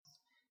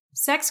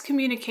Sex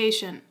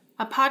Communication,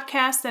 a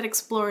podcast that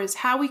explores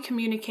how we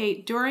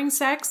communicate during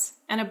sex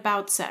and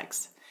about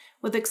sex,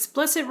 with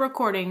explicit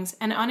recordings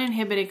and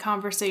uninhibited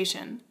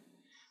conversation.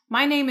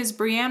 My name is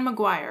Brianne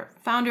McGuire,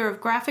 founder of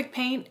Graphic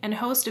Paint and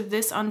host of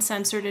this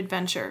uncensored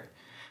adventure.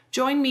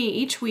 Join me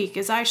each week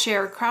as I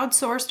share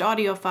crowdsourced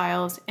audio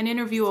files and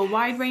interview a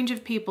wide range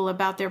of people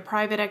about their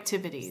private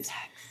activities.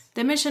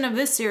 The mission of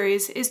this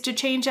series is to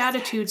change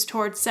attitudes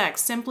towards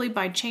sex simply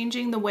by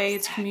changing the way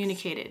it's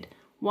communicated,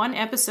 one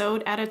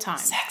episode at a time.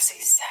 Sexy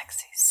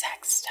sex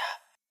stuff.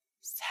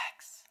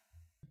 Sex.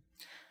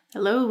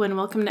 Hello and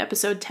welcome to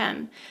episode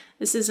 10.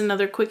 This is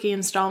another quickie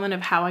installment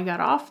of How I Got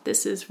Off.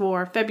 This is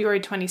for February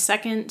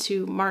 22nd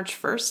to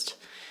March 1st.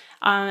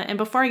 And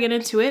before I get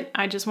into it,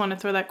 I just want to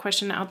throw that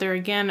question out there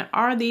again.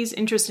 Are these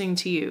interesting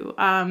to you?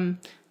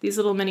 These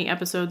little mini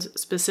episodes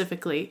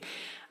specifically.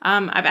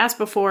 I've asked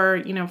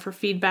before, for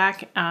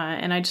feedback,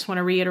 and I just want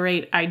to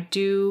reiterate, I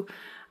do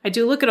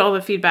look at all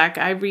the feedback.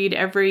 I read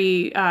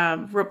every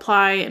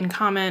reply and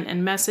comment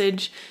and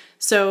message.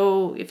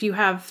 So if you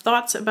have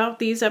thoughts about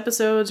these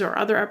episodes or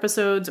other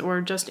episodes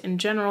or just in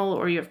general,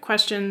 or you have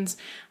questions,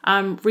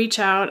 reach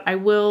out. I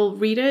will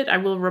read it. I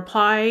will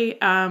reply.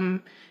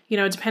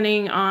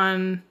 Depending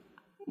on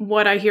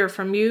what I hear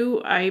from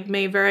you, I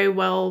may very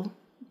well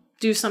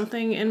do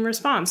something in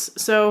response.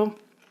 So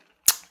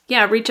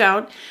yeah, reach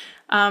out.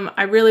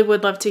 I really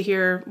would love to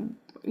hear,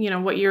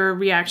 what your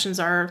reactions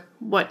are,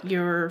 what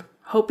you're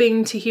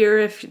hoping to hear,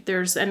 if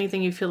there's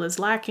anything you feel is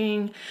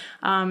lacking.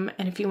 And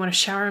if you want to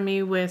shower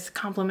me with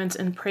compliments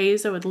and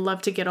praise, I would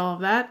love to get all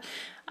of that.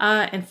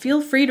 And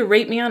feel free to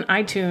rate me on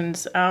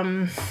iTunes.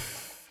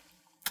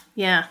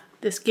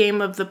 This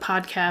game of the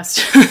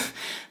podcast,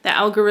 the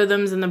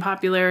algorithms and the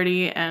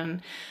popularity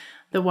and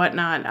the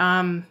whatnot.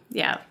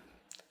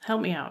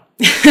 Help me out.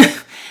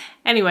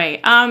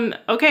 Anyway,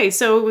 okay,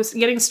 so it was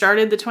getting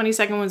started. The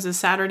 22nd was a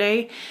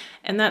Saturday,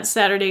 and that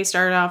Saturday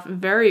started off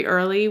very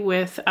early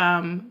with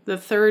the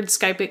third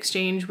Skype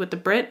exchange with the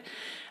Brit.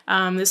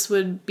 This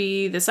would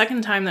be the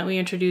second time that we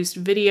introduced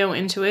video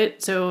into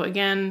it. So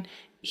again,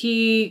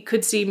 he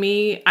could see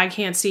me, I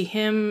can't see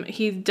him.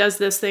 He does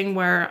this thing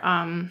where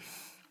I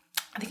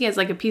think he has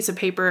like a piece of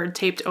paper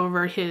taped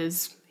over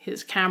his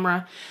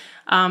camera.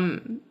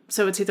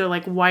 So it's either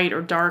like white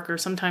or dark, or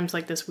sometimes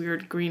like this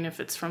weird green if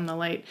it's from the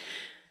light.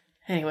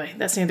 Anyway,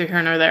 that's neither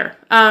here nor there.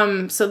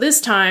 So this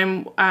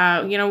time,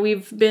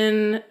 we've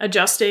been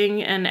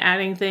adjusting and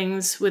adding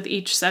things with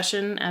each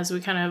session as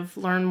we kind of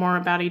learn more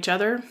about each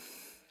other.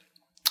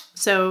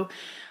 So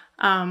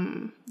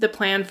the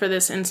plan for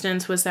this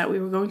instance was that we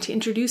were going to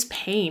introduce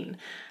pain.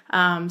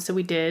 So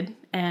we did,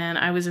 and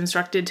I was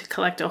instructed to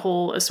collect a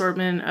whole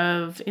assortment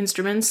of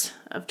instruments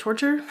of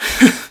torture.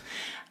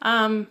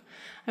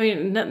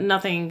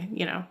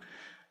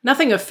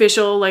 Nothing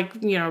official,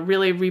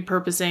 really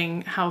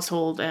repurposing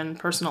household and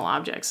personal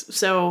objects.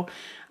 So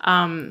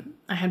I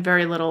had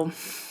very little.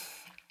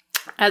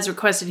 As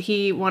requested,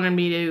 he wanted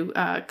me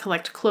to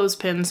collect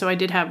clothespins. So I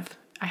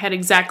had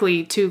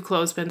exactly 2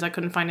 clothespins. I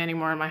couldn't find any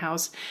more in my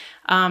house.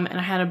 And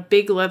I had a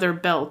big leather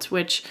belt,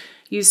 which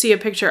you see a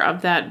picture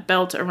of that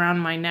belt around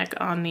my neck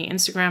on the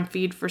Instagram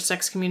feed for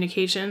Sex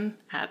Communication,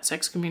 at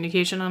Sex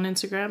Communication on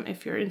Instagram,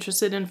 if you're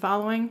interested in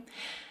following.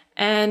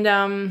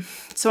 And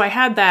so I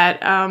had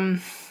that.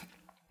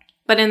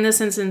 But in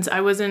this instance, I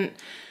wasn't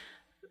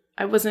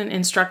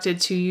instructed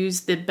to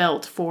use the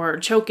belt for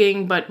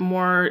choking, but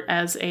more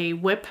as a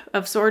whip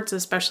of sorts,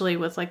 especially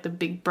with like the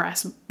big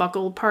brass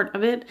buckle part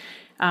of it.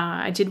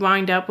 I did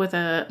wind up with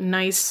a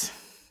nice,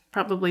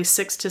 probably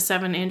 6 to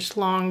 7 inch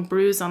long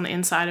bruise on the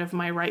inside of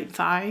my right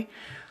thigh.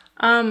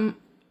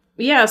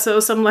 So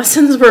some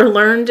lessons were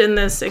learned in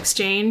this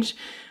exchange.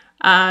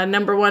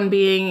 Number one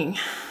being,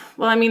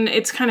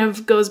 it's kind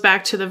of goes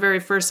back to the very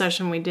first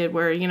session we did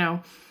where,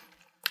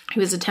 he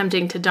was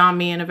attempting to dom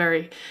me in a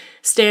very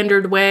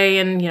standard way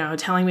and,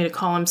 telling me to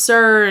call him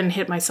sir and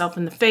hit myself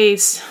in the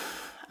face.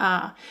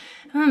 I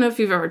don't know if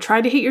you've ever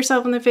tried to hit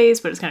yourself in the face,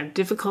 but it's kind of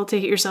difficult to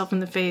hit yourself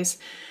in the face.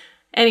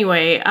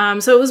 Anyway,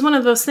 so it was one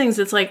of those things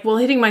that's like, well,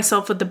 hitting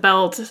myself with the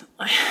belt,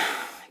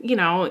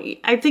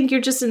 I think you're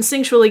just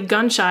instinctually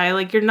gun shy.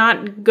 Like, you're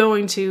not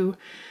going to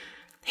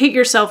hit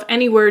yourself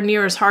anywhere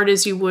near as hard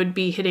as you would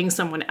be hitting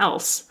someone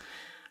else.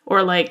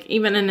 Or like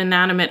even an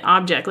inanimate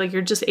object, like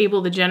you're just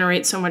able to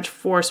generate so much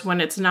force when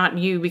it's not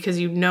you because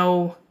you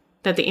know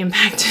that the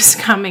impact is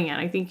coming. And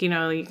I think, you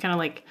kind of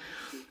like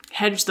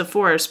hedge the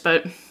force.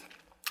 But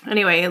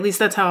anyway, at least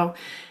that's how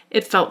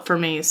it felt for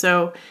me.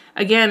 So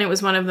again, it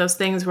was one of those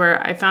things where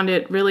I found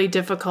it really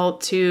difficult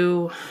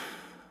to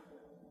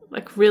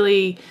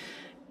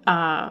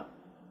I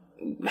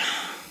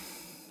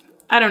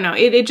don't know.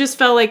 It just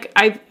felt like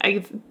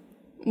I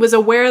was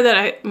aware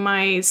that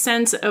my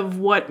sense of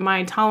what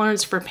my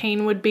tolerance for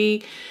pain would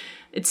be,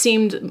 it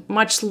seemed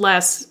much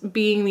less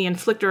being the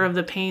inflictor of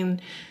the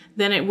pain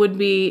than it would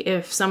be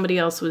if somebody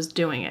else was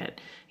doing it.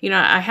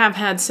 I have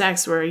had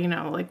sex where,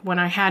 when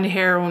I had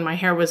hair, when my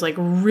hair was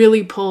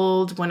really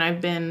pulled, when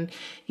I've been,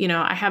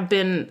 I have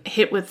been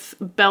hit with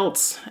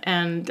belts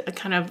and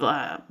kind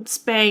of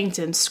spanked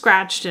and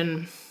scratched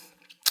and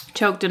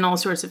choked and all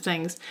sorts of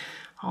things,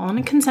 all on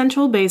a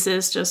consensual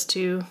basis, just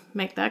to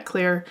make that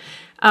clear.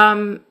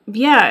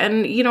 Yeah,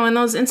 and in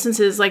those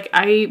instances, like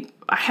I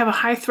have a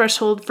high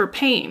threshold for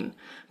pain,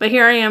 but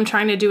here I am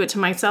trying to do it to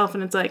myself,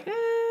 and it's like,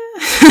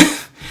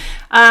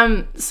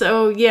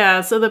 so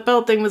the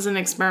belt thing was an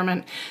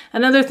experiment.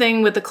 Another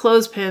thing with the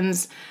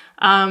clothespins,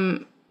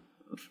 at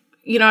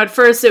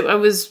first I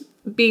was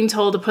being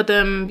told to put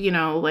them,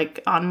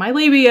 like on my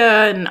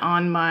labia and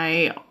on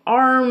my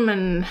arm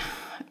and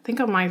I think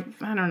on I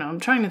don't know, I'm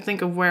trying to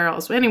think of where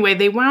else. But anyway,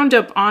 they wound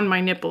up on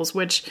my nipples,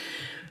 which,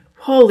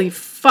 holy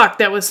fuck,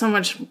 that was so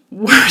much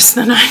worse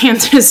than I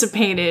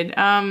anticipated.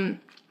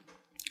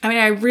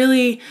 I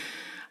really,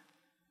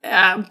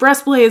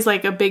 breastplay is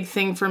like a big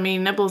thing for me,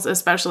 nipples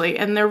especially,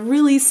 and they're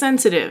really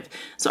sensitive.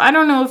 So I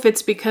don't know if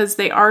it's because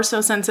they are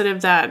so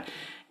sensitive that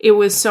it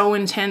was so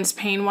intense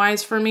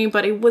pain-wise for me,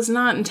 but it was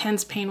not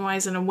intense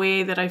pain-wise in a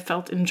way that I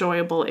felt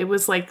enjoyable. It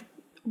was like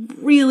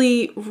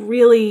really,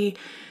 really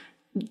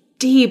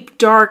deep,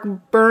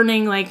 dark,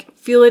 burning, like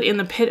feel it in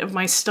the pit of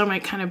my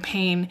stomach kind of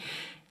pain.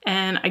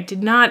 And I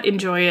did not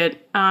enjoy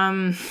it.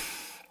 Not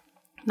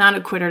a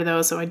quitter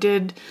though, so I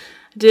did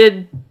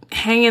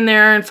hang in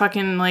there and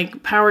fucking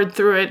like powered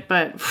through it,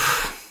 but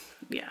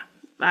yeah,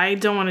 I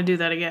don't want to do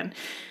that again.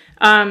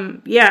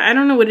 I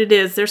don't know what it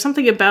is. There's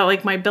something about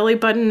like my belly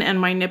button and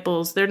my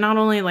nipples. They're not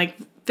only like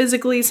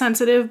physically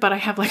sensitive, but I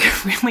have like a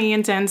really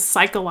intense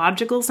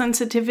psychological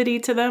sensitivity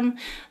to them.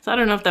 So I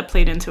don't know if that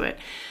played into it.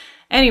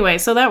 Anyway,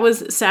 so that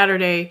was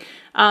Saturday.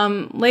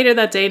 Later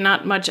that day,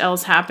 not much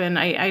else happened.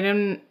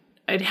 I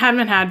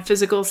haven't had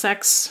physical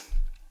sex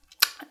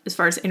as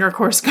far as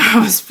intercourse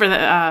goes for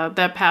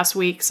that past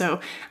week.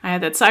 So I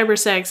had that cyber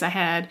sex. I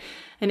had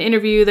an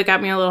interview that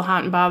got me a little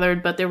hot and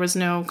bothered, but there was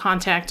no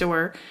contact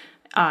or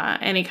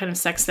any kind of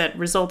sex that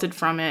resulted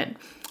from it.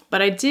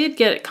 But I did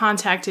get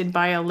contacted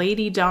by a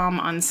lady dom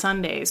on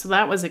Sunday, so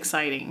that was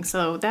exciting.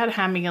 So that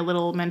had me a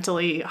little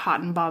mentally hot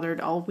and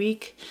bothered all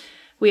week.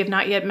 We have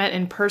not yet met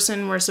in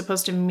person. We're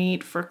supposed to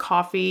meet for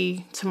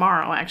coffee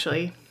tomorrow,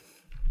 actually.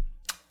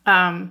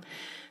 So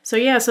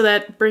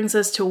that brings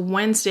us to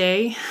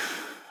Wednesday.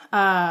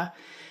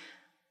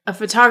 A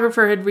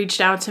photographer had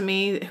reached out to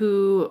me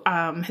who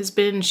has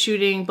been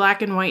shooting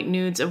black and white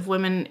nudes of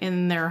women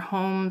in their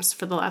homes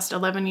for the last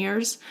 11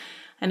 years.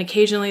 And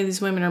occasionally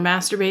these women are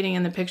masturbating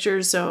in the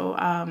pictures, so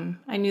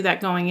I knew that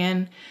going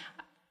in.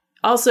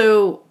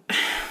 Also,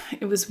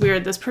 it was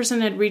weird. This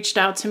person had reached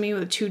out to me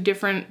with 2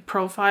 different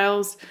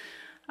profiles.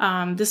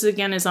 This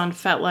again is on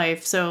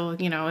FetLife, so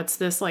it's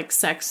this like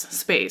sex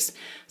space.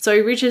 So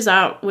he reaches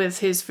out with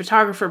his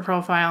photographer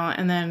profile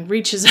and then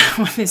reaches out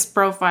with his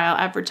profile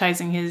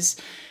advertising his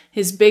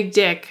big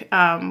dick,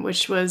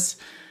 which was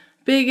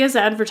big as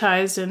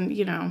advertised, and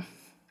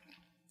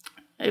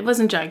it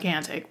wasn't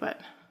gigantic,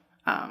 but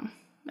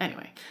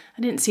anyway,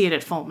 I didn't see it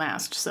at full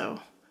mast,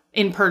 so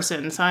in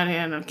person, so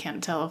I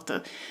can't tell if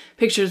the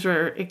pictures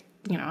were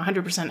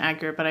 100%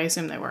 accurate, but I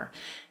assume they were.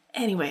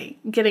 Anyway,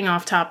 getting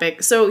off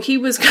topic. So he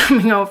was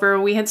coming over.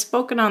 We had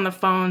spoken on the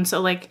phone.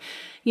 So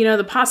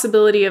the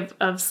possibility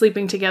of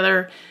sleeping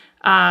together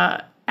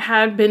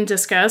had been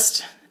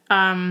discussed.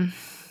 Nothing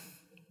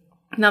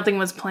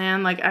was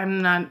planned. Like,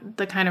 I'm not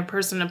the kind of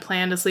person to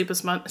plan to sleep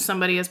with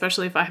somebody,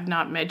 especially if I have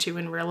not met you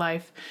in real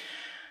life.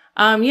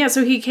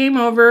 So he came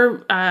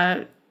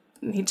over.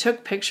 He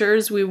took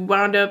pictures. We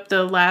wound up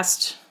the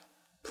last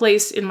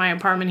place in my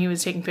apartment he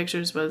was taking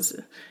pictures was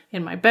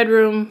in my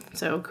bedroom.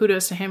 So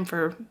kudos to him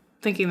for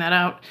thinking that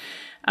out.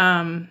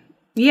 And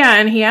he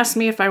asked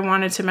me if I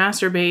wanted to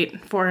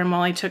masturbate for him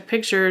while he took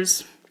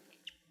pictures.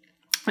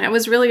 And I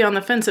was really on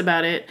the fence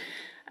about it.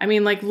 I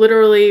mean, like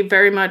literally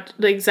very much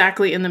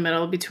exactly in the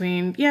middle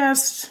between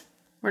yes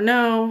or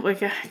no.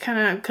 Like I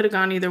kind of could have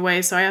gone either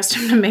way. So I asked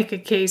him to make a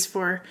case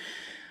for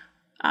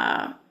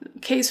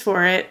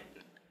it,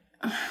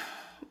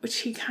 which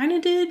he kind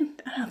of did.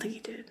 I don't think he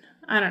did.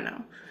 I don't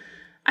know.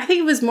 I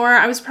think it was more,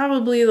 I was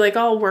probably like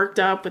all worked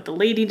up with the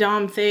lady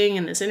dom thing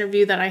and this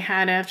interview that I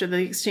had after the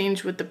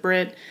exchange with the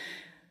Brit.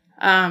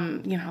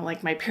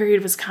 Like my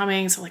period was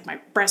coming, so like my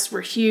breasts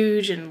were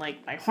huge and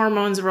like my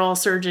hormones were all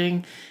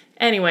surging.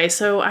 Anyway,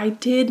 so I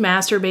did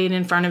masturbate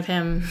in front of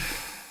him.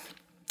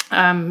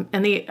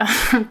 And the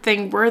other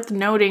thing worth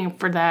noting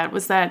for that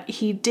was that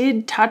he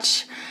did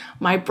touch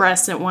my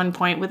breasts at one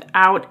point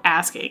without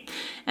asking.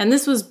 And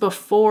this was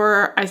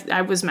before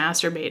I was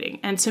masturbating.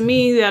 And to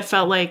me, that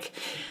felt like,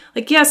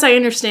 yes, I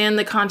understand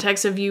the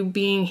context of you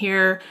being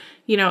here.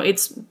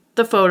 It's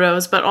the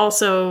photos, but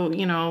also,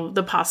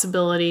 the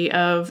possibility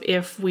of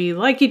if we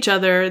like each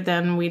other,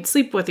 then we'd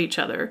sleep with each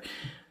other.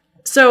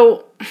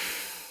 So,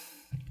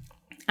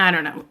 I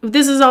don't know.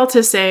 This is all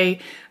to say,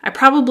 I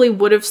probably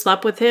would have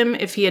slept with him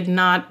if he had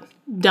not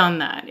done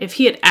that. If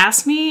he had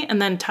asked me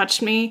and then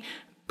touched me,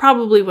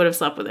 probably would have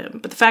slept with him.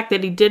 But the fact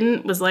that he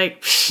didn't was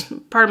like,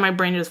 part of my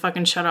brain just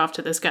fucking shut off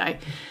to this guy.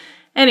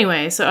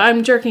 Anyway, so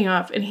I'm jerking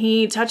off and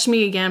he touched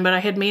me again, but I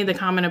had made the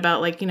comment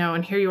about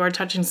and here you are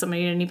touching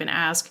somebody you didn't even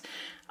ask.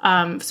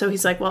 So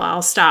he's like, well,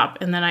 I'll stop.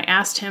 And then I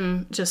asked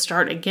him to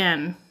start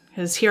again.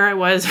 Because here I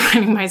was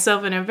finding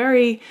myself in a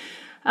very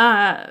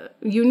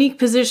unique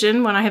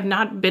position when I have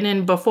not been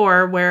in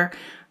before, where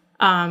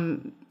a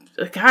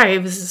guy,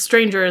 who's a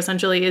stranger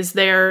essentially, is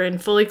there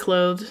and fully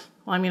clothed.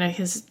 Well, I mean,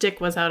 his dick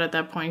was out at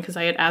that point because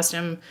I had asked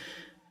him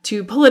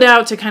to pull it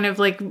out to kind of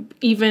like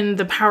even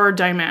the power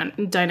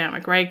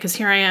dynamic, right? Because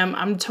here I am,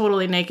 I'm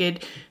totally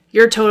naked,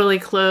 you're totally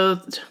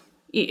clothed.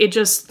 It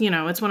just,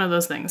 it's one of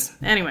those things.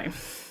 Anyway.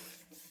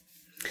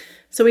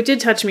 So he did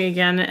touch me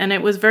again, and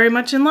it was very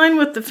much in line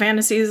with the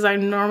fantasies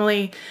I'm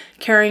normally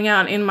carrying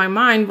out in my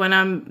mind when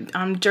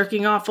I'm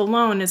jerking off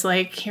alone. Is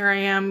like, here I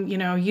am,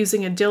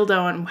 using a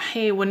dildo, and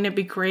hey, wouldn't it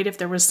be great if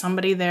there was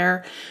somebody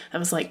there that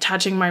was like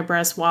touching my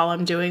breast while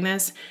I'm doing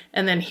this?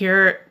 And then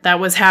here that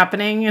was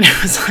happening, and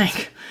it was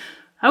like,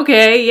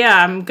 okay,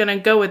 yeah, I'm gonna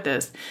go with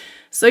this.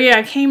 So yeah,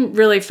 it came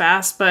really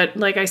fast, but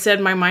like I said,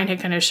 my mind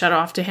had kind of shut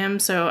off to him,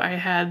 so I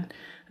had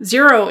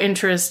zero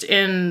interest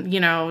in,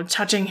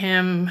 touching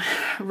him,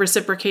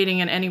 reciprocating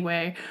in any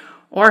way,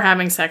 or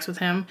having sex with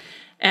him.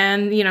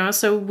 And,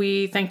 so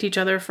we thanked each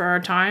other for our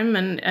time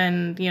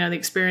and the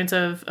experience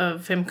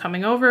of him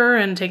coming over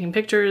and taking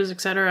pictures,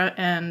 etc.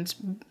 And,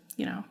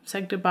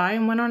 said goodbye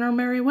and went on our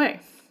merry way.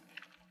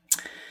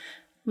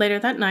 Later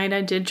that night, I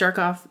did jerk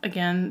off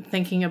again,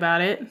 thinking about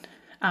it.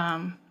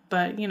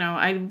 But,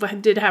 I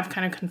did have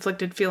kind of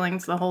conflicted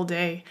feelings the whole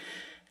day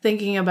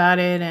thinking about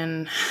it,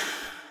 and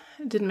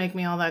it didn't make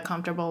me all that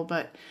comfortable,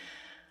 but,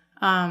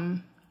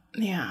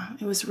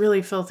 it was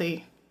really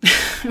filthy.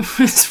 It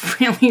was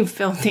really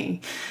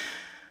filthy.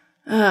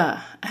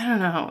 I don't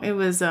know. It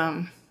was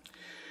a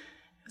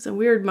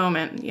weird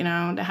moment,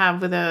 to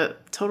have with a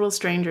total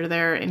stranger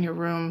there in your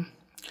room.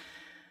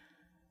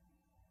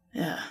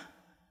 Yeah.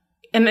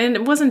 And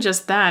it wasn't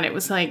just that. It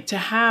was like to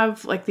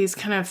have like these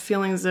kind of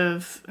feelings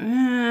of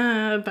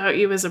about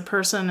you as a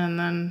person, and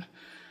then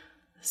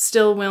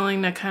still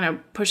willing to kind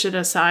of push it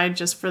aside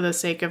just for the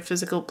sake of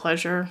physical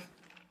pleasure.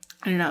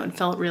 I don't know, it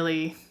felt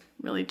really,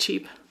 really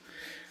cheap.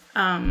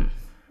 It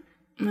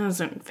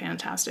wasn't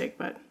fantastic,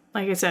 but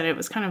like I said, it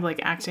was kind of like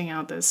acting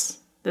out this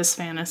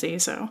fantasy.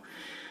 So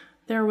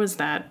there was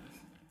that,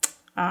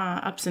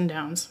 ups and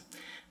downs.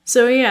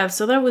 So yeah,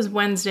 so that was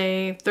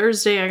Wednesday.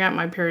 Thursday, I got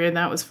my period.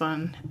 That was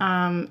fun.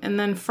 And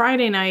then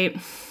Friday night,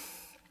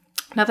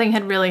 nothing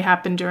had really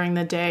happened during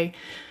the day.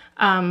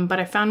 But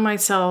I found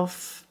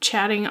myself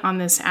chatting on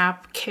this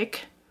app,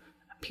 Kick.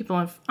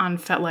 People on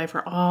FetLife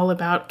are all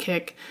about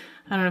Kick.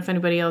 I don't know if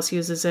anybody else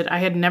uses it. I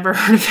had never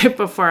heard of it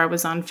before I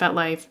was on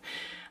FetLife.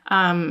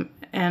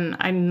 And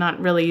I'm not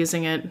really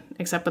using it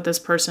except with this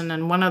person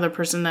and one other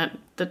person that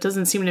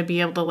doesn't seem to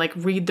be able to like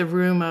read the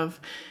room of,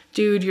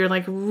 dude, you're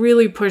like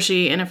really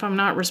pushy, and if I'm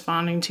not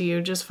responding to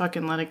you, just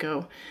fucking let it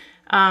go.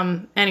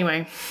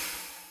 Anyway,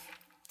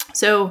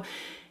 so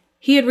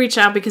he had reached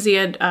out because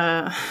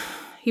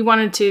he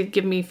wanted to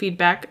give me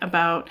feedback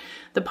about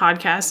the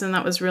podcast, and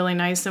that was really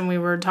nice. And we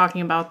were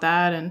talking about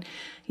that, and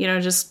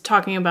just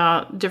talking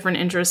about different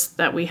interests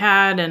that we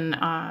had,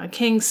 and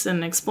kinks,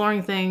 and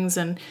exploring things,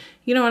 and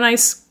a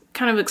nice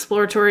kind of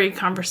exploratory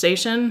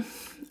conversation.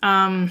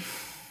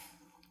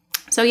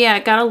 So yeah,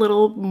 it got a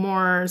little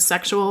more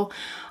sexual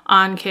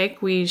on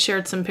Kick. We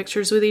shared some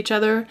pictures with each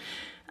other.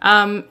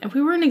 And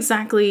we weren't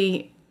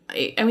exactly,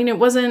 it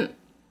wasn't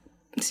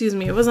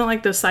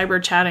like the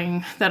cyber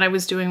chatting that I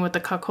was doing with the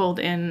cuckold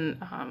in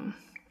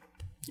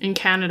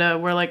Canada,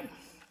 where like,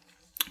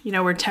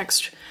 we're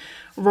text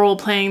role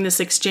playing this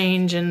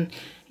exchange, and,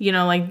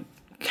 like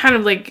kind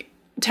of like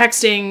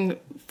texting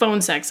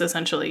phone sex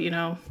essentially,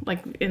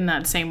 like in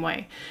that same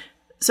way.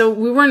 So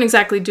we weren't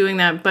exactly doing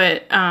that,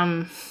 but,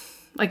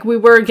 like we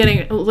were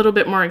getting a little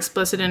bit more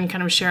explicit in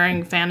kind of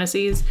sharing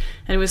fantasies,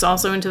 and it was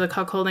also into the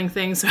cuckolding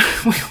thing. So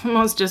we're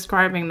almost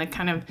describing the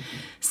kind of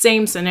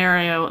same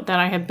scenario that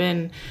I had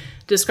been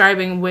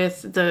describing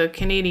with the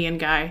Canadian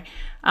guy.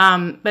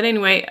 But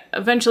anyway,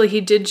 eventually he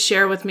did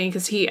share with me,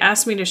 because he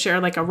asked me to share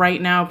like a right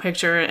now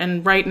picture.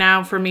 And right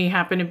now for me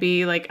happened to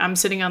be like, I'm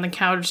sitting on the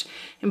couch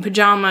in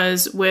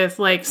pajamas with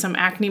like some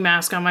acne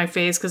mask on my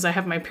face because I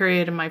have my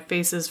period and my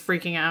face is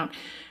freaking out.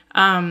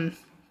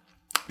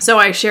 So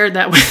I shared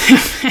that with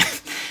him.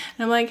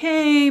 And I'm like,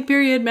 hey,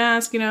 period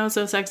mask,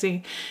 so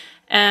sexy.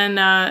 And,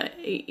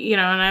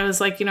 and I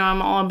was like,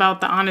 I'm all about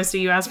the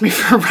honesty. You asked me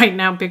for a right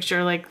now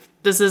picture. Like,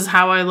 this is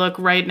how I look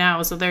right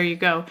now. So there you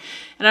go.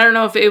 And I don't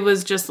know if it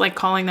was just like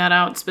calling that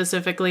out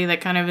specifically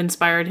that kind of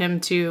inspired him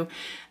to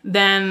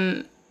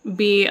then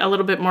be a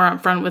little bit more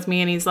upfront with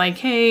me. And he's like,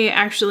 hey,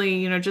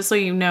 actually, just so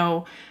you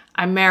know,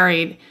 I'm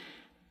married.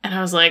 And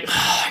I was like,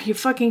 oh, are you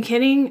fucking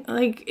kidding?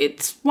 Like,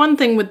 it's one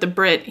thing with the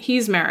Brit.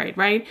 He's married,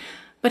 right?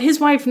 But his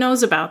wife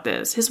knows about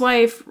this. His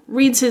wife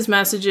reads his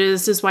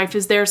messages. His wife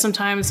is there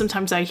sometimes.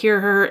 Sometimes I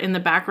hear her in the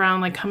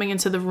background, like coming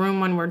into the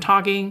room when we're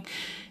talking.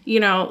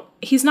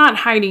 He's not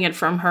hiding it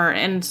from her.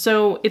 And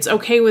so it's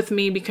okay with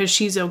me because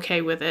she's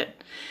okay with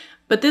it.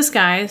 But this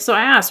guy, so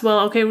I asked, well,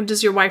 okay,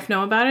 does your wife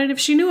know about it?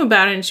 If she knew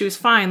about it and she was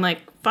fine, like,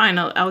 fine,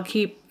 I'll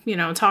keep,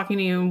 talking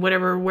to you,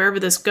 wherever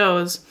this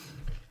goes.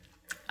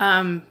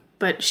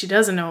 But she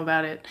doesn't know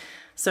about it.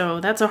 So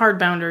that's a hard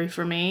boundary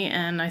for me.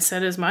 And I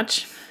said as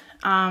much.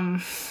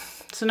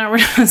 So now we're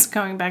just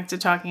going back to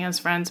talking as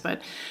friends.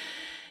 But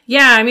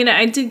yeah, I mean,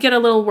 I did get a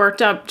little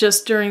worked up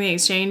just during the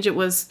exchange. It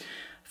was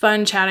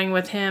fun chatting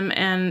with him,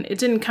 and it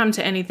didn't come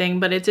to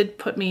anything, but it did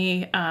put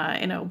me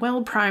in a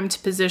well-primed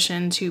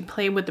position to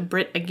play with the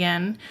Brit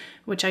again,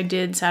 which I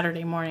did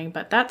Saturday morning,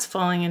 but that's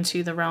falling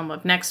into the realm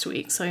of next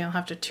week, so you'll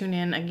have to tune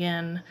in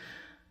again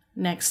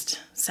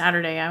next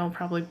Saturday. I will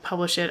probably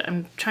publish it.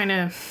 I'm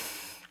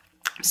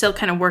still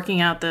kind of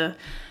working out the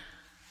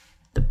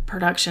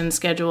production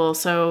schedule.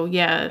 So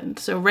yeah,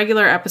 so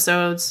regular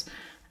episodes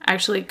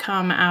actually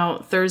come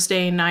out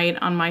Thursday night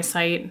on my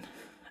site.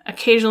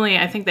 Occasionally,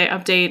 I think they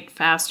update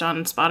fast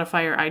on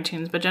Spotify or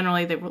iTunes, but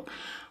generally they will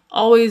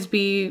always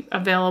be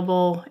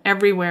available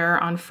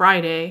everywhere on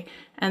Friday.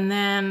 And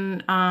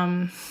then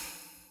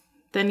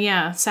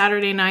yeah,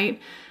 Saturday night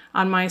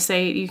on my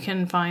site, you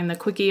can find the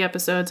Quickie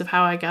episodes of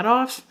How I Got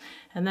Off,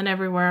 and then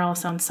everywhere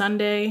else on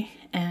Sunday.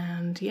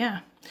 And yeah,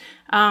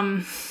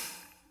 I'm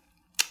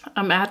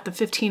at the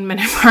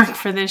 15-minute mark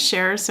for this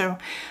share, so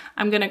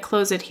I'm going to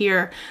close it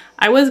here.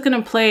 I was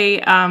going to play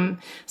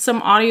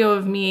some audio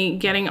of me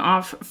getting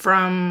off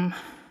from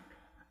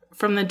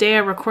the day I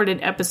recorded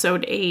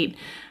episode 8.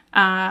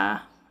 I'm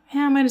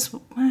just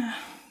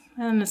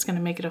going to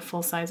make it a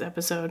full-size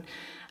episode.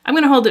 I'm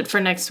going to hold it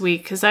for next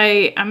week because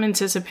I'm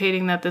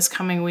anticipating that this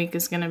coming week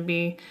is going to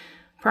be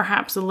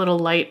perhaps a little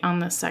light on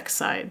the sex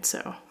side,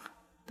 so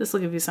this will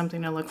give you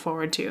something to look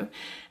forward to.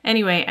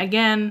 Anyway,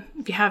 again,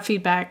 if you have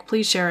feedback,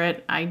 please share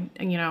it. I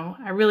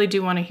really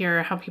do want to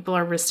hear how people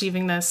are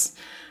receiving this,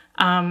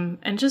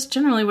 and just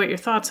generally what your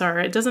thoughts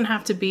are. It doesn't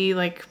have to be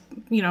like,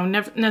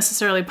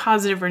 necessarily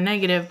positive or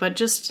negative, but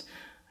just,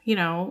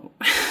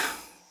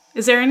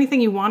 is there anything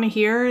you want to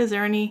hear? Is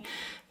there anything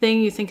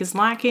you think is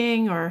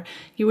lacking, or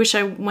you wish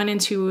I went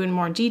into in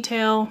more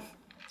detail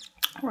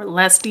or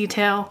less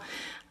detail?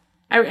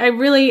 I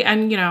really,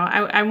 and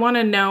I want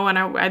to know, and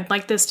I'd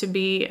like this to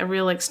be a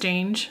real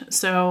exchange.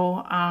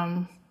 So,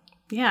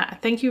 yeah,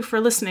 thank you for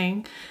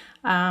listening,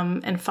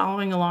 and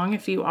following along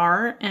if you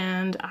are,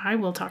 and I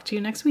will talk to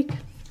you next week.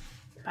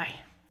 Bye.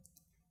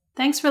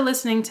 Thanks for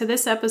listening to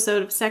this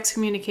episode of Sex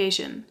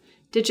Communication.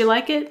 Did you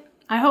like it?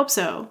 I hope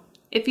so.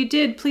 If you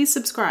did, please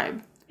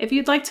subscribe. If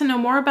you'd like to know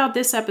more about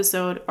this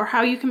episode or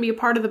how you can be a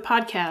part of the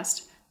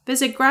podcast,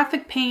 visit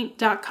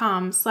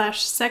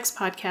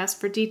graphicpaint.com/sexpodcast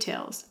for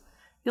details.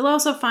 You'll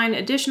also find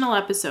additional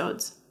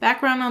episodes,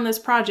 background on this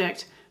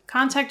project,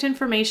 contact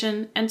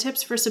information, and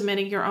tips for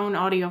submitting your own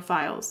audio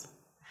files.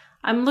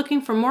 I'm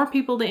looking for more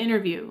people to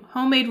interview,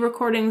 homemade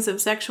recordings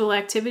of sexual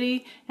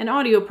activity, and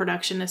audio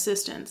production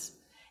assistance.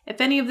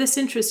 If any of this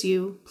interests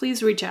you,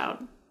 please reach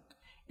out.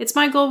 It's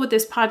my goal with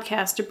this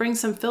podcast to bring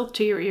some filth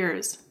to your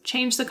ears,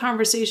 change the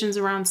conversations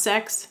around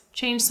sex,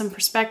 change some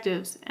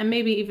perspectives, and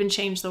maybe even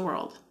change the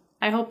world.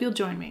 I hope you'll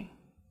join me.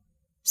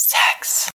 Sex.